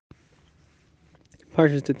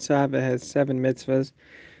Parshas Tetzaveh has 7 mitzvahs.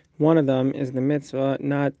 One of them is the mitzvah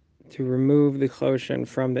not to remove the Choshen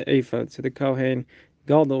from the ephod. So the Kohen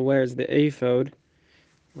Gadol wears the ephod,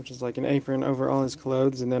 which is like an apron over all his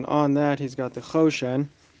clothes, and then on that he's got the Choshen,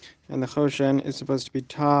 and the Choshen is supposed to be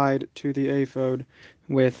tied to the ephod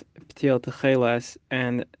with ptil techeles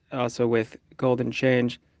and also with golden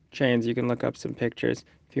chains. You can look up some pictures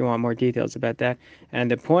if you want more details about that. And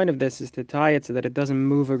the point of this is to tie it so that it doesn't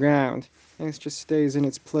move around. And it just stays in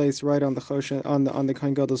its place right on the Choshen, on the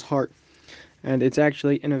Kohen Gadol's heart. And it's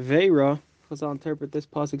actually in a Veira. Chazal interpret this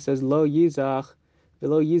pasuk says Lo Yizach.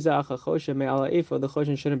 Below Yizach Choshen me'ala ephod, the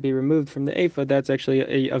Choshen shouldn't be removed from the ephod. That's actually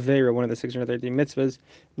a Veira, one of the 613 mitzvahs,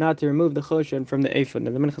 not to remove the Choshen from the ephod.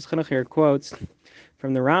 Now the Minchas Chinuch here quotes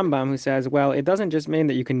from the Rambam, who says, well, it doesn't just mean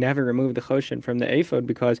that you can never remove the Choshen from the ephod,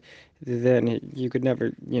 because then you could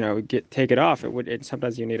never, take it off.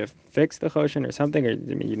 Sometimes you need to fix the Choshen or something, or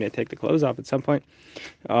you need to take the clothes off at some point.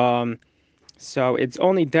 So it's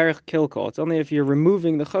only derech kilkol. It's only if you're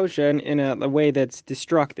removing the choshen in a way that's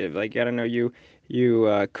destructive. Like, I don't know, you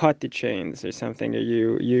cut the chains or something, or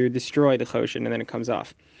you destroy the choshen and then it comes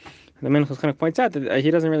off. The Minchas kind of points out that he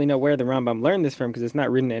doesn't really know where the Rambam learned this from, because it's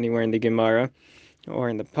not written anywhere in the Gemara or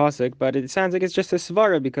in the pasuk. But it sounds like it's just a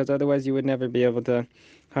svara, because otherwise you would never be able to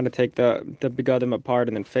kind of take the begadim apart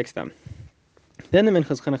and then fix them. Then the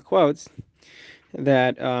Minchas kind of quotes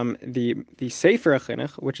that the Sefer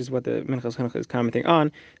Chinuch, which is what the Minchas Chinuch is commenting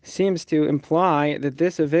on, seems to imply that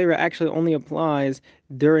this Avera actually only applies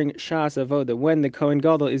during Shas Avoda, when the Kohen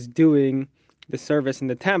Gadol is doing the service in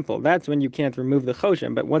the temple. That's when you can't remove the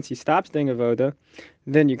Choshen, but once he stops doing Avoda,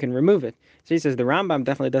 then you can remove it. So he says the Rambam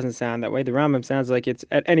definitely doesn't sound that way. The Rambam sounds like it's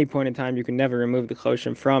at any point in time you can never remove the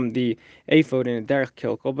Choshen from the ephod in a derech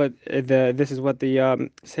kilkel, but this is what the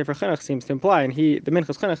Sefer Chinuch seems to imply, and the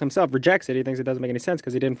Minchas Chinuch himself rejects it. He thinks it doesn't make any sense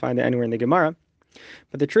because he didn't find it anywhere in the Gemara.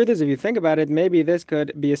 But the truth is, if you think about it, maybe this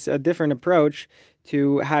could be a different approach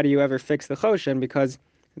to how do you ever fix the Choshen, because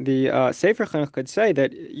the Sefer Chinuch could say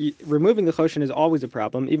that removing the Choshen is always a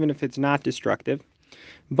problem, even if it's not destructive.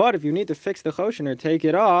 But if you need to fix the Choshen or take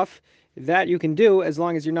it off, that you can do as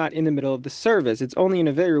long as you're not in the middle of the service. It's only in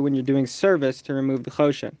a Aveira when you're doing service to remove the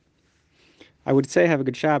Choshen. I would say have a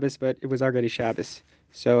good Shabbos, but it was already Shabbos.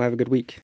 So have a good week.